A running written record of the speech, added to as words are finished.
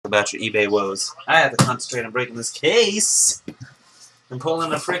about your eBay woes. I have to concentrate on breaking this case and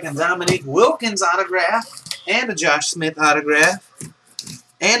pulling a freaking Dominique Wilkins autograph and a Josh Smith autograph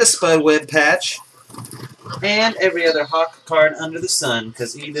and a Spud Webb patch and every other Hawk card under the sun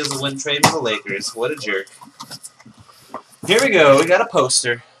because he doesn't win trade with the Lakers. What a jerk. Here we go. We got a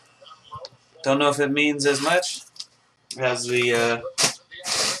poster. Don't know if it means as much as the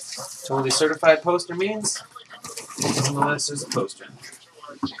totally certified poster means. Nonetheless, there's a poster.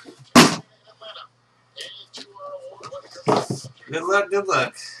 Good luck, good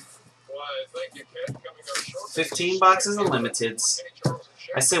luck. 15 boxes of limiteds.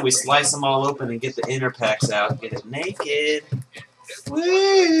 I say we slice them all open and get the inner packs out. Get it naked.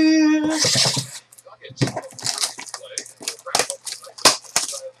 Woo!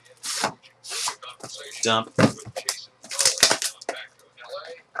 Dump.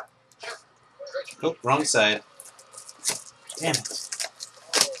 Oh, wrong side. Damn it.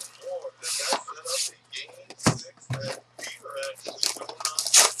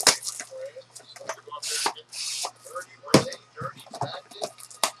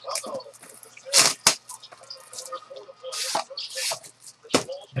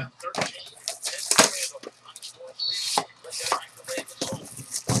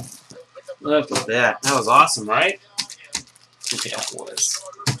 Look at that. That was awesome, right? Yeah, it was.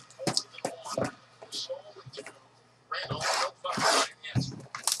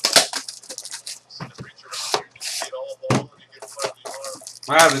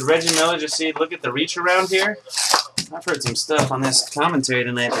 Wow, did Reggie Miller just see, look at the reach around here? I've heard some stuff on this commentary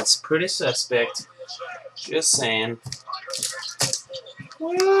tonight that's pretty suspect. Just saying.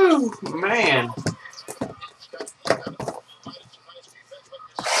 Woo, man.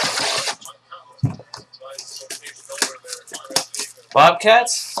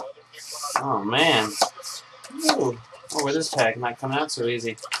 Bobcats? Oh, man. Ooh. Oh, where this pack not coming out so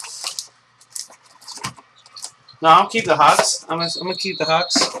easy. No, I'll keep the Hawks. I'm gonna keep the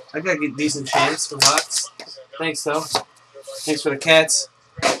Hawks. I got a decent chance for the Hawks. Thanks, though. Thanks for the Cats.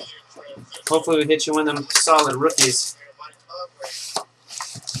 Hopefully we hit you one of them solid rookies.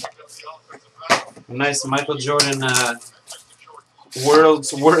 A nice Michael Jordan,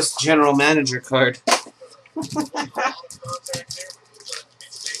 world's worst general manager card.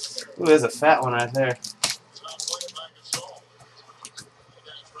 Ooh, there's a fat one right there.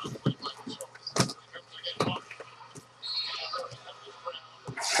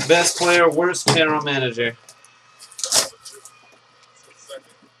 Best player, worst general manager.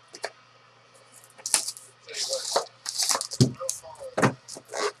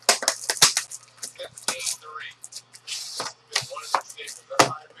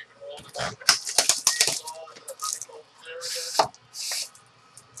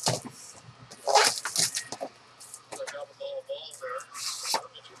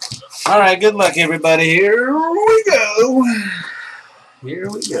 All right, good luck, everybody. Here we go. Here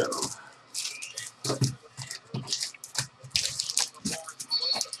we go.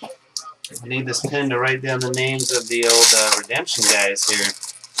 I need this pen to write down the names of the old redemption guys here.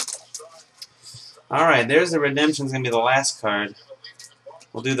 All right, there's the redemption's going to be the last card.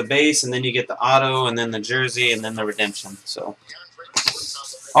 We'll do the base, and then you get the auto, and then the jersey, and then the redemption. So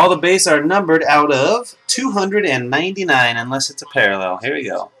all the base are numbered out of 299, unless it's a parallel. Here we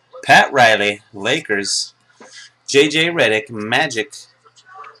go. Pat Riley, Lakers. J.J. Redick, Magic.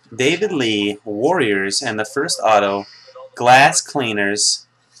 David Lee, Warriors, and the first auto, Glass Cleaners.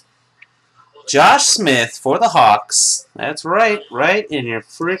 Josh Smith for the Hawks. That's right, right in your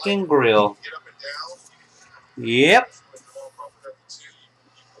freaking grill. Yep.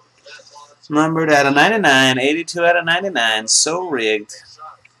 Numbered out of 99, 82 out of 99. So rigged.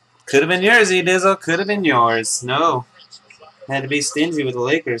 Could have been yours, Dizzle. Could have been yours. No. Had to be stingy with the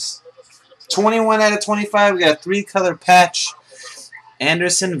Lakers. 21 out of 25. We got a 3-color patch.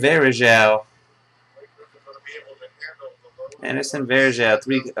 Anderson Varejao. Anderson Varejao,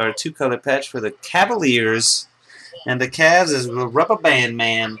 2-color patch for the Cavaliers. And the Cavs is Rubber Band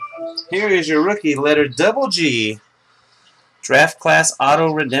Man. Here is your rookie, letter double G. Draft Class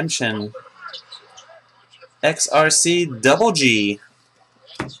Auto Redemption. XRC double G.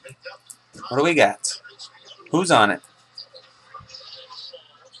 What do we got? Who's on it?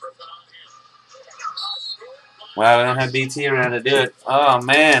 Wow, we don't have BT around to do it. Oh,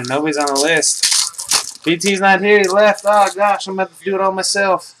 man, nobody's on the list. BT's not here. He left. Oh, gosh, I'm about to do it all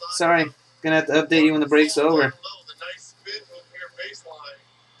myself. Sorry. Going to have to update you when the break's over.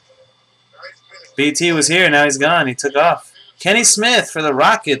 BT was here. Now he's gone. He took off. Kenny Smith for the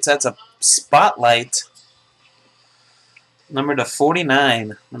Rockets. That's a spotlight. Number to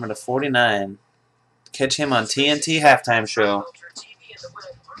 49. Number to 49. Catch him on TNT Halftime Show.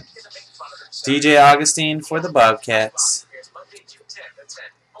 DJ Augustine for the Bobcats.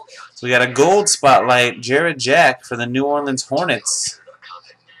 We got a gold spotlight, Jared Jack for the New Orleans Hornets.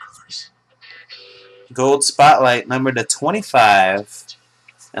 Gold spotlight, number to 25.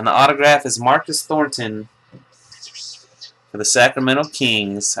 And the autograph is Marcus Thornton for the Sacramento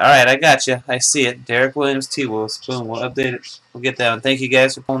Kings. Alright, I got you. I see it. Derek Williams, T-Wolves. Boom, we'll update it. We'll get that one. Thank you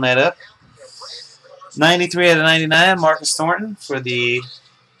guys for pulling that up. 93 out of 99, Marcus Thornton for the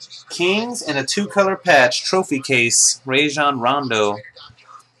Kings. And a two-color patch, trophy case, Rajon Rondo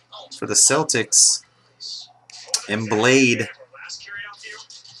for the Celtics. And Blade.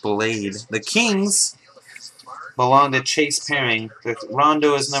 The Kings belong to Chase Perring. The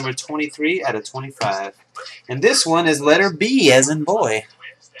Rondo is number 23 out of 25. And this one is letter B as in boy.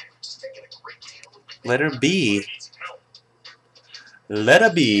 Letter B. Letter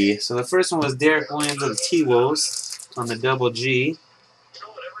B. So the first one was Derek Williams of the T-Wolves on the double G.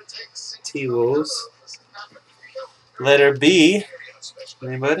 T-Wolves. Letter B.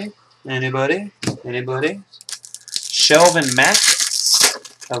 Anybody? Anybody? Anybody? Shelvin Mack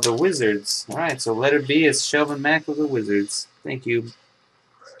of the Wizards. Alright, so letter B is Shelvin Mack of the Wizards. Thank you,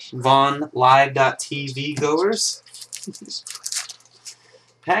 VonLive.tv goers.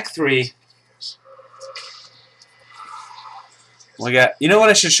 Pack 3. We got. You know what?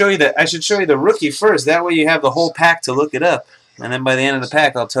 I should show you that. I should show you the rookie first. That way you have the whole pack to look it up, and then by the end of the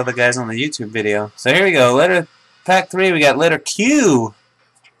pack, I'll tell the guys on the YouTube video. So here we go. Pack 3. We got letter Q.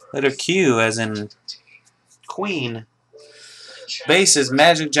 Letter Q, as in Queen. Base is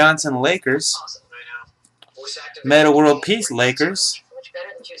Magic Johnson, Lakers. Meta World Peace, Lakers.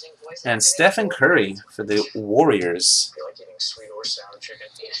 And Stephen Curry for the Warriors.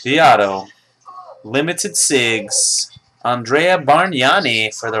 The auto. Limited Sigs. Andrea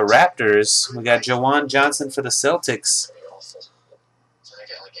Bargnani for the Raptors. We got Jawan Johnson for the Celtics.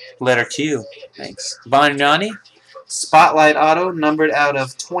 Letter Q. Thanks. Bargnani. Spotlight auto, numbered out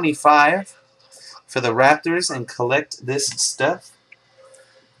of 25 for the Raptors, and collect this stuff.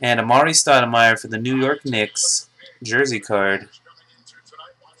 And Amari Stoudemire for the New York Knicks. Jersey card.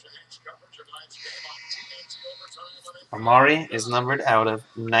 Amari is numbered out of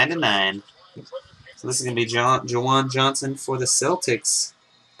 99. So this is going to be Jawan Johnson for the Celtics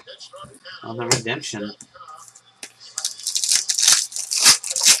on the redemption.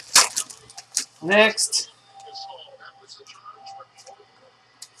 Next.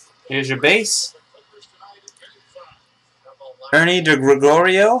 Here's your base. Ernie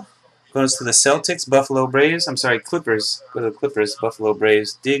DeGregorio goes to the Celtics, Buffalo Braves. I'm sorry, Clippers. Go to the Clippers, Buffalo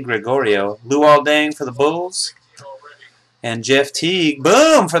Braves. DeGregorio. Luol Deng for the Bulls. And Jeff Teague,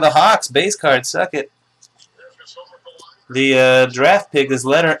 boom, for the Hawks. Base card, suck it. The draft pick is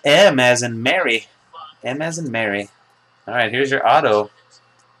letter M as in Mary. M as in Mary. Alright, here's your auto.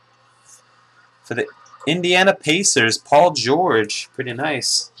 For the Indiana Pacers, Paul George. Pretty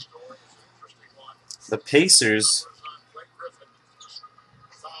nice. The Pacers.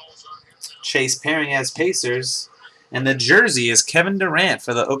 Chase Perring has Pacers. And the jersey is Kevin Durant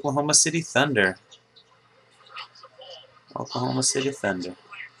for the Oklahoma City Thunder. Oklahoma City Thunder.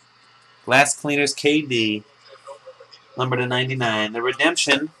 Glass Cleaners KD. Number to 99. The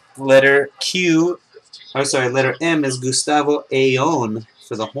redemption, letter Q. Oh, sorry, letter M is Gustavo Ayon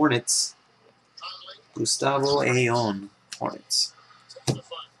for the Hornets. Gustavo Ayon. Hornets.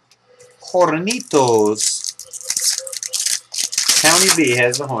 Hornitos. County B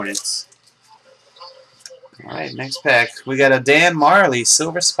has the Hornets. Alright, next pack. We got a Dan Marley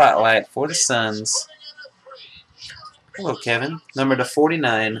Silver Spotlight for the Suns. Hello, Kevin. Number to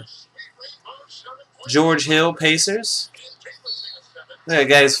 49. George Hill, Pacers. Look at that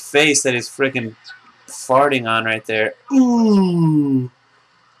guy's face that he's freaking farting on right there. Ooh.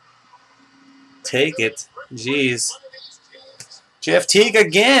 Take it. Jeez. Jeff Teague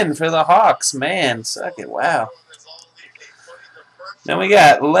again for the Hawks. Man, suck it. Wow. Then we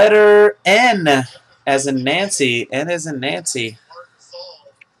got letter N as in Nancy. N as in Nancy.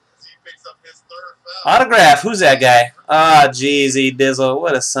 Autograph. Who's that guy? Ah, jeez, E. Dizzle.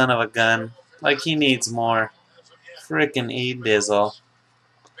 What a son of a gun. Like, he needs more. Frickin' E. Dizzle.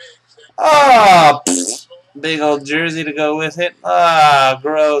 Oh, pfft. Big old jersey to go with it. Ah,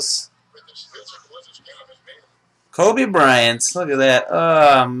 gross. Kobe Bryant. Look at that.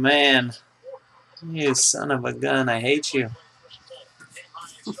 Oh, man. You son of a gun. I hate you.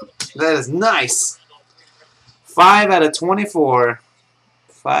 That is nice. 5 out of 24.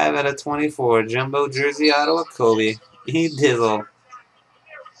 5 out of 24. Jumbo jersey auto of Kobe. E. Dizzle.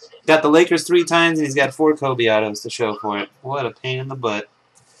 Got the Lakers 3 times, and he's got 4 Kobe autos to show for it. What a pain in the butt.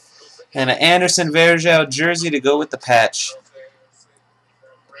 And an Anderson Varejao jersey to go with the patch.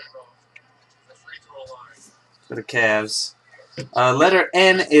 for the Cavs. Letter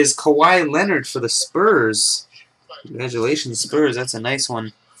N is Kawhi Leonard for the Spurs. Congratulations, Spurs. That's a nice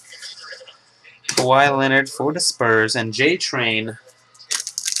one. Kawhi Leonard for the Spurs. And J-Train.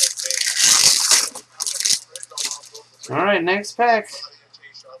 All right, next pack.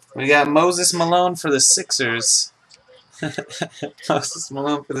 We got Moses Malone for the Sixers. Moses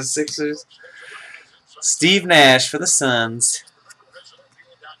Malone for the Sixers. Steve Nash for the Suns.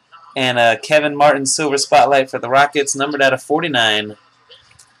 And Kevin Martin Silver Spotlight for the Rockets, numbered out of 49.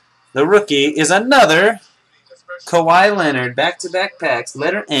 The rookie is another Kawhi Leonard, back-to-back packs,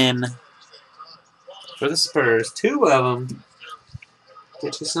 letter N for the Spurs. 2 of them.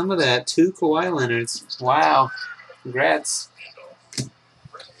 Get you some of that. 2 Kawhi Leonards. Wow. Congrats.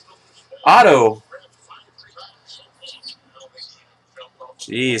 Auto.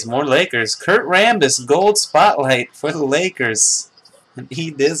 Jeez, more Lakers. Kurt Rambis, gold spotlight for the Lakers. And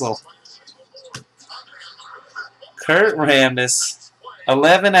E. Dizzle. Kurt Rambis,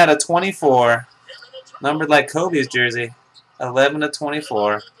 11 out of 24. Numbered like Kobe's jersey. 11 of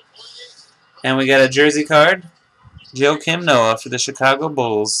 24. And we got a jersey card. Joakim Noah for the Chicago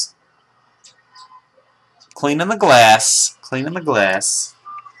Bulls. Cleaning the glass. Cleaning the glass.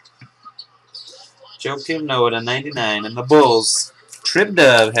 Joakim Noah to 99. And the Bulls. Trip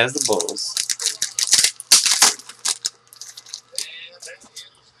Dub has the Bulls.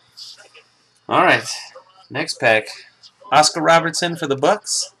 All right, next pack. Oscar Robertson for the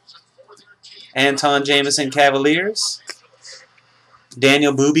Bucks. Anton Jameson Cavaliers.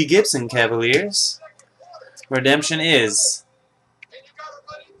 Daniel Boobie Gibson Cavaliers. Redemption is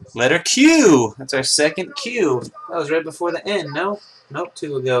letter Q. That's our second Q. That was right before the N. No? Nope,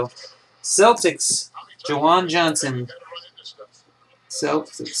 2 ago. Celtics. Jawan Johnson.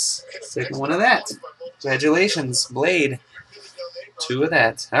 Celtics. Second one of that. Congratulations, Blade. 2 of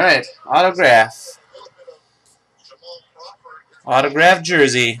that. All right. Autograph. Autograph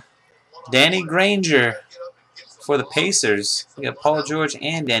jersey. Danny Granger for the Pacers. We got Paul George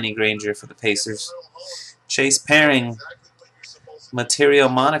and Danny Granger for the Pacers. Chase Pairing. Material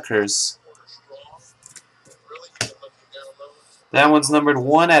monikers. That one's numbered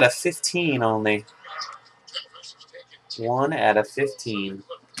 1 out of 15 only. 1 out of 15.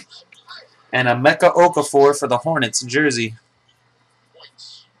 And a Emeka Okafor for the Hornets jersey.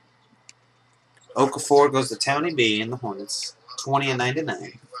 Okafor goes to Townie B in the Hornets. 20 and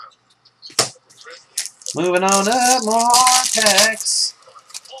 99. Moving on up, more packs.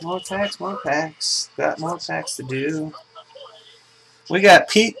 More packs, more packs. Got more packs to do. We got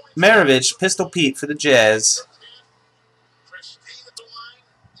Pete Maravich, Pistol Pete for the Jazz.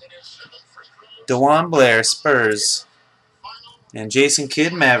 DeJuan Blair, Spurs. And Jason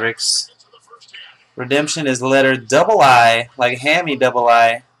Kidd, Mavericks. Redemption is letter I, like Hammy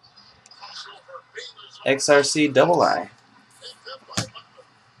I. XRC II.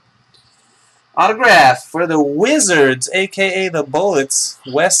 Autograph for the Wizards, a.k.a. the Bullets.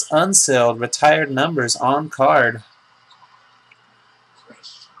 Wes Unseld, retired numbers on card.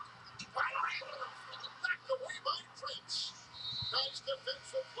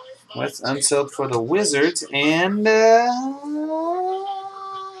 Wes Unseld for the Wizards. And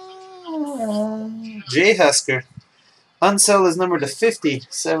Jay Husker. Unseld is numbered to 50.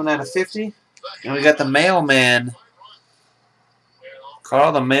 7 out of 50. And we got the Mailman.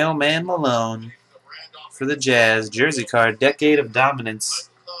 Carl the Mailman Malone for the Jazz. Jersey card. Decade of Dominance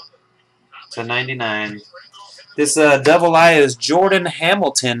to 99. This I is Jordan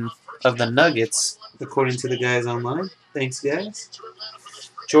Hamilton of the Nuggets, according to the guys online. Thanks, guys.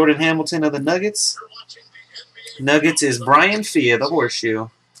 Jordan Hamilton of the Nuggets. Nuggets is Brian Fia, the Horseshoe.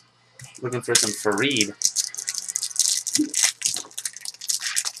 Looking for some Fareed.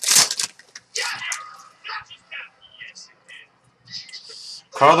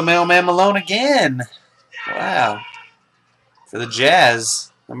 Carl the Mailman Malone again. Wow. For the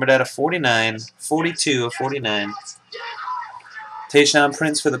Jazz. Numbered out of 49. 42 of 49. Tayshaun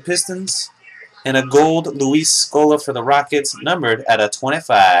Prince for the Pistons. And a gold Luis Scola for the Rockets. Numbered out of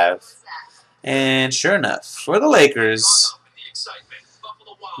 25. And sure enough, for the Lakers,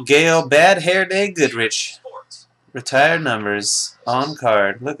 Gail Bad Hair Day Goodrich. Retired numbers on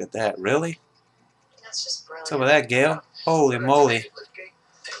card. Look at that. Really? What's up with that, Gail? Holy moly.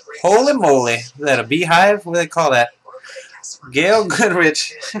 Holy moly. Is that a beehive? What do they call that? Gail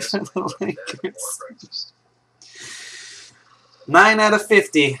Goodrich for the Lakers. 9 out of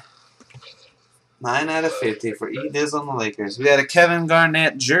 50. 9 out of 50 for E-Diz on the Lakers. We got a Kevin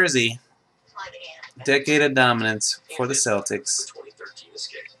Garnett jersey. Decade of Dominance for the Celtics.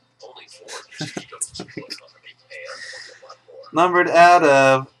 Numbered out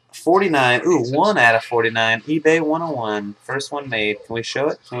of 49. Ooh, 1 out of 49. eBay 101. First one made. Can we show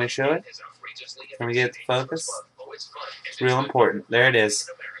it? Can we show it? Can we get it to focus? It's real important. There it is.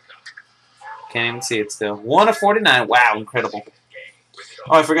 Can't even see it still. 1 of 49. Wow, incredible.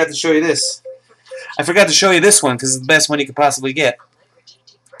 Oh, I forgot to show you this. I forgot to show you this one because it's the best one you could possibly get.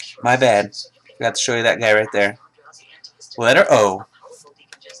 My bad. Forgot to show you that guy right there. Letter O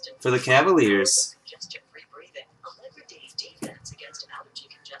for the Cavaliers.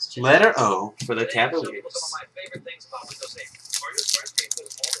 Letter O for the Cavaliers.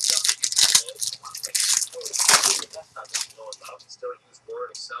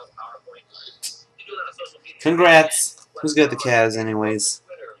 Congrats. Who's got the Cavs anyways?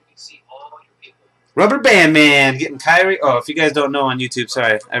 Rubber Band Man getting Kyrie. Oh, if you guys don't know on YouTube,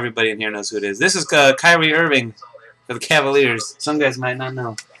 sorry. Everybody in here knows who it is. This is Kyrie Irving for the Cavaliers. Some guys might not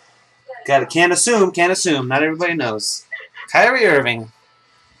know. Can't assume. Not everybody knows. Kyrie Irving.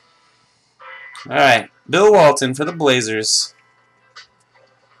 All right. Bill Walton for the Blazers.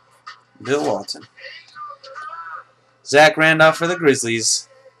 Bill Walton. Zach Randolph for the Grizzlies.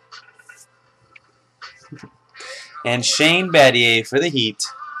 And Shane Battier for the Heat.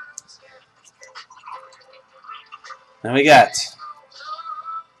 Then we got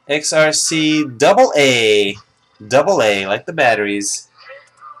XRC Double A, like the batteries.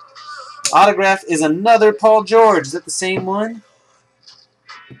 Autograph is another Paul George. Is that the same one?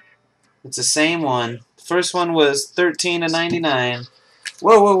 It's the same one. The first one was 13 of 99.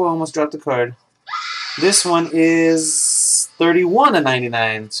 Whoa, almost dropped the card. This one is 31 of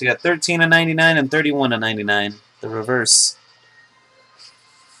 99. So you got 13 of 99 and 31 of 99. The reverse.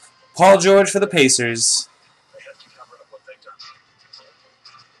 Paul George for the Pacers.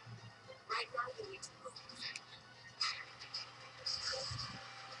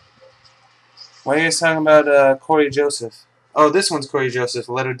 Why are you guys talking about Corey Joseph? Oh, this one's Corey Joseph,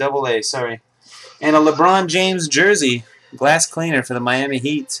 letter double A, sorry. And a LeBron James jersey, glass cleaner for the Miami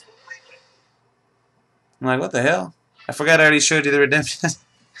Heat. I'm like, what the hell? I forgot I already showed you the redemption.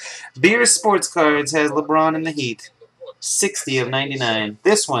 Beer Sports Cards has LeBron in the Heat. 60 of 99.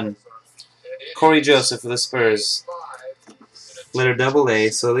 This one, Corey Joseph for the Spurs. Letter double A.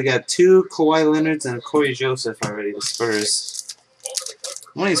 So they got 2 Kawhi Leonards and Corey Joseph already, the Spurs.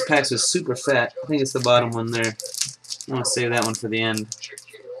 One of these packs was super fat. I think it's the bottom one there. I want to save that one for the end.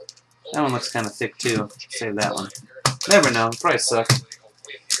 That one looks kind of thick too. Save that one. Never know. It'll probably suck.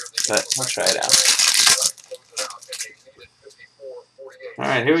 But I'll try it out.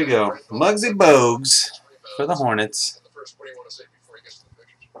 Alright, here we go. Muggsy Bogues for the Hornets.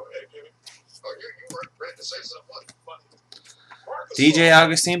 DJ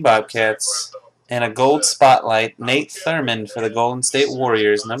Augustine Bobcats. And a gold spotlight, Nate Thurmond for the Golden State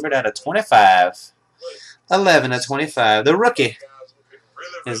Warriors, numbered out of 25. 11 of 25. The rookie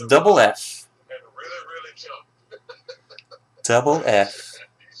is Double F. Double F.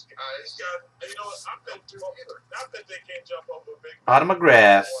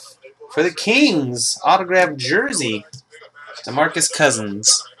 Autograph for the Kings. Autograph jersey. DeMarcus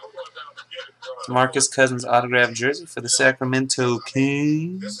Cousins. DeMarcus Cousins autographed jersey for the Sacramento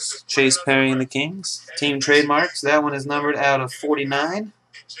Kings. Chase Perry and the Kings. Team trademarks. That one is numbered out of 49.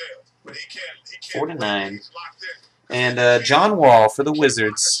 49. And John Wall for the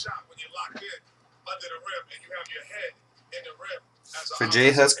Wizards. For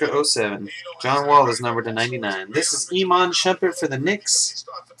J. Husker 07. John Wall is numbered to 99. This is Iman Shumpert for the Knicks.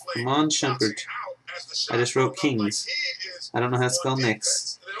 Iman Shumpert. I just wrote Kings. I don't know how to spell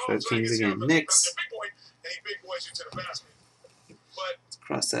Knicks. Wrote Kings again. Knicks.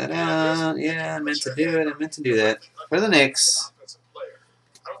 Cross that out. Yeah, I meant to do it. I meant to do that. For the Knicks.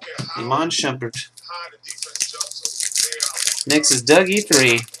 Iman Shumpert. Knicks is Doug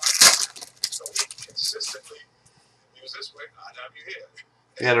E3.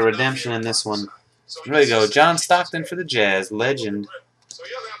 We got a redemption in this one. There we go. John Stockton for the Jazz. Legend.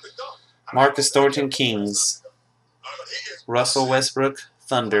 Marcus Thornton, Kings. Russell Westbrook,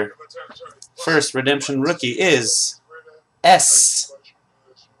 Thunder. First redemption rookie is S.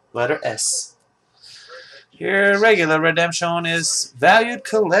 Letter S. Your regular redemption is Valued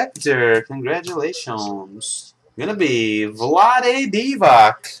Collector. Congratulations. Gonna be Vlade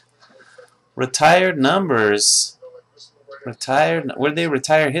Divac. Retired numbers. Retired. Where did they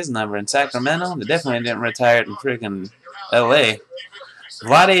retire his number? In Sacramento? They definitely didn't retire it in freaking LA.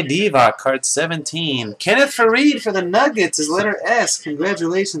 Vlade Divac, card 17. Kenneth Faried for the Nuggets is letter S.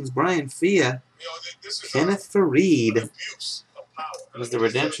 Congratulations, Brian Fia. Kenneth Faried was the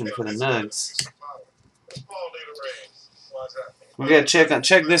redemption for the Nugs. We gotta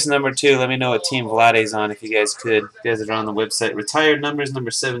check this number too. Let me know what team Vlade's on if you guys could. If you guys are on the website. Retired numbers number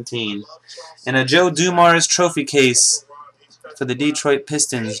 17. And a Joe Dumars trophy case for the Detroit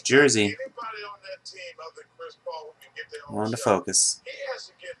Pistons jersey. On to focus.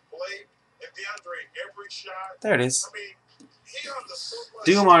 There it is.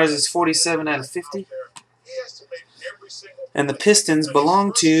 Dumars is 47 out of 50. And the Pistons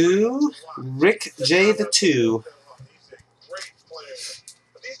belong to Rick J. the 2.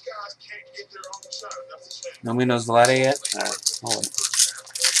 Nobody knows Vlade yet? Alright, hold on.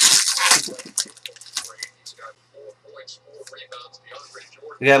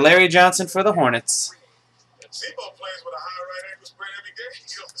 We got Larry Johnson for the Hornets.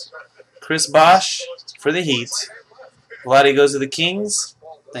 Chris Bosh for the Heat. Vlade goes to the Kings.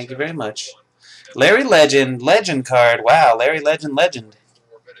 Thank you very much. Larry Legend, legend card. Wow, Larry Legend, legend.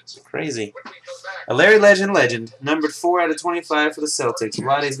 Crazy. A Larry Legend, legend. Numbered 4 out of 25 for the Celtics.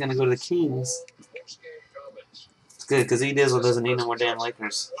 Vlade's going to go to the Kings. It's good, because E-Dizzle doesn't need no more damn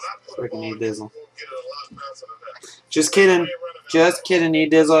Lakers. Freaking E-Dizzle. Just kidding. Just kidding,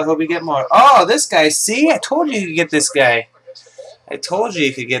 E-Dizzle. I hope you get more. Oh, this guy. See? I told you you could get this guy. I told you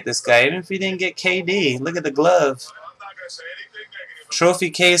you could get this guy, even if you didn't get KD. Look at the glove. Trophy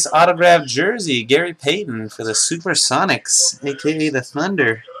case autographed jersey. Gary Payton for the Supersonics, a.k.a. the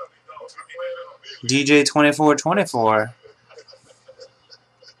Thunder. DJ 2424.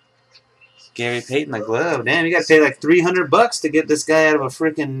 Gary Payton, the glove. Damn, you got to pay like $300 to get this guy out of a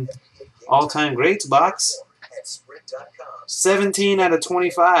freaking all-time greats box. 17 out of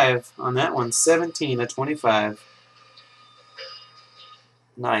 25 on that one. 17 out of 25.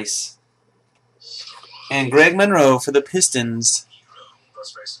 Nice. And Greg Monroe for the Pistons.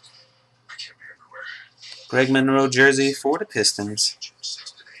 Greg Monroe jersey for the Pistons.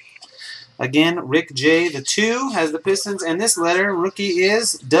 Again, Rick J. the 2 has the Pistons. And this letter, rookie,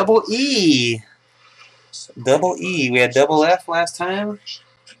 is double E. Double E. We had double F last time.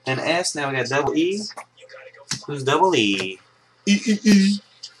 And S. Now we got double E. Who's double E? E.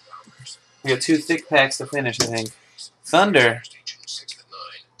 We got 2 thick packs to finish, I think. Thunder.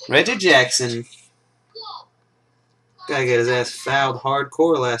 Reggie Jackson. Guy got his ass fouled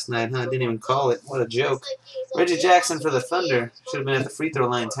hardcore last night, huh? Didn't even call it. What a joke. Reggie Jackson for the Thunder. Should have been at the free throw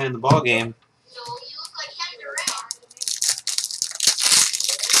line tying the ball game.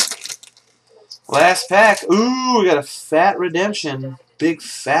 Last pack. Ooh, we got a fat redemption. Big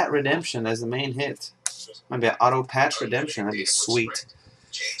fat redemption as the main hit. Might be an auto patch redemption. That'd be sweet.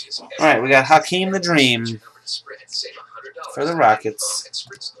 Alright, we got Hakeem the Dream for the Rockets.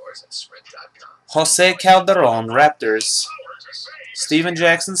 Jose Calderon, Raptors. Steven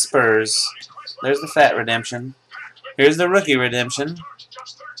Jackson, Spurs. There's the fat redemption. Here's the rookie redemption.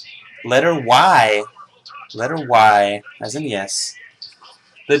 Letter Y. Letter Y, as in yes.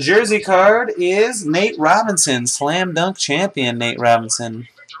 The jersey card is Nate Robinson, slam dunk champion Nate Robinson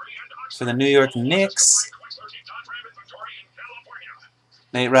for the New York Knicks.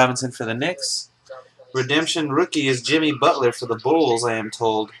 Nate Robinson for the Knicks. Redemption rookie is Jimmy Butler for the Bulls, I am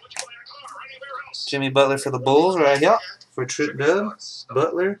told. Jimmy Butler for the Bulls, right here. For Trip Dub.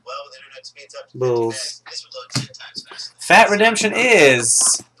 Butler. Bulls. Fat redemption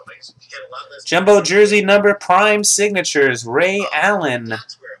is Jumbo jersey number prime signatures. Ray Allen.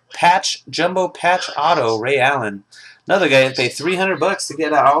 Patch, Jumbo patch auto. Ray Allen. Another guy that paid $300 to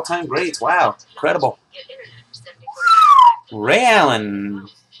get out all-time greats. Wow. Incredible. Ray Allen.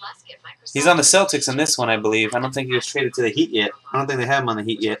 He's on the Celtics in this one, I believe. I don't think he was traded to the Heat yet. I don't think they have him on the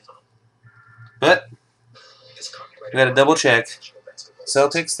Heat yet. But we got to double check.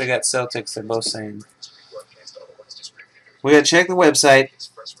 Celtics, they got Celtics. They're both saying. We got to check the website.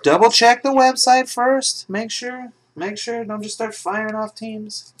 Double check the website first. Make sure. Make sure. Don't just start firing off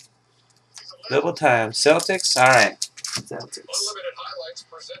teams. Double time. Celtics. All right. Celtics.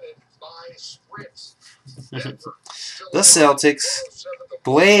 The Celtics.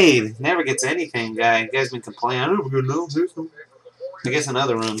 Blade never gets anything, guy. You guys been complaining. I don't know. I guess in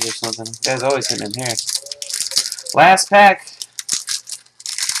other rooms or something. You guys always hitting in here. Last pack.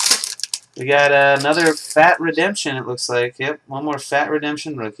 We got another fat redemption, it looks like. Yep, one more fat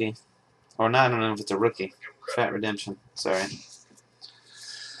redemption rookie. Or not, I don't know if it's a rookie. Fat redemption. Sorry.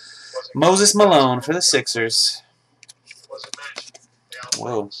 Moses Malone for the Sixers.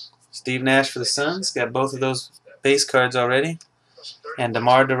 Whoa. Steve Nash for the Suns. Got both of those base cards already. And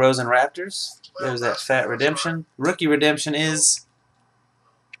DeMar DeRozan Raptors. There's that fat redemption. Rookie redemption is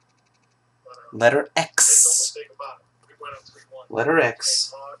letter X. Letter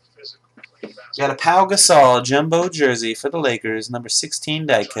X. Got a Pau Gasol jumbo jersey for the Lakers, number 16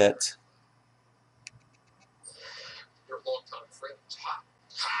 die cut.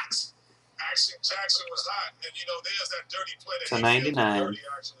 Jackson was hot, and there's that dirty play that to he 99. dirty,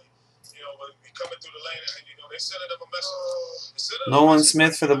 actually. But he coming through the lane, and they sending him a message. Nolan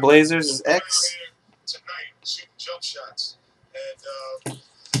Smith for the Blazers is X. Tonight, shooting jump shots, and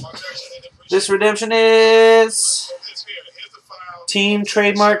This redemption is Team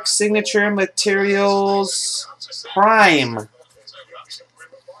Trademark Signature Materials Prime.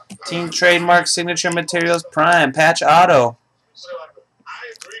 Team Trademark Signature Materials Prime. Patch Auto.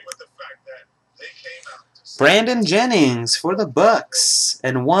 Brandon Jennings for the Bucks.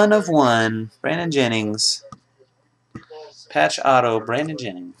 And 1 of 1. Brandon Jennings. Patch Auto. Brandon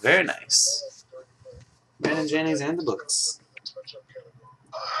Jennings. Very nice. Brandon Jennings and the Bucks.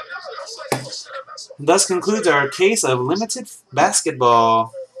 Thus concludes our case of limited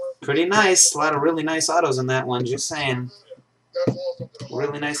basketball. Pretty nice. A lot of really nice autos in that one. Just saying.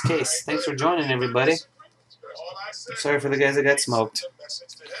 Really nice case. Thanks for joining, everybody. Sorry for the guys that got smoked.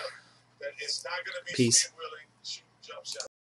 Peace.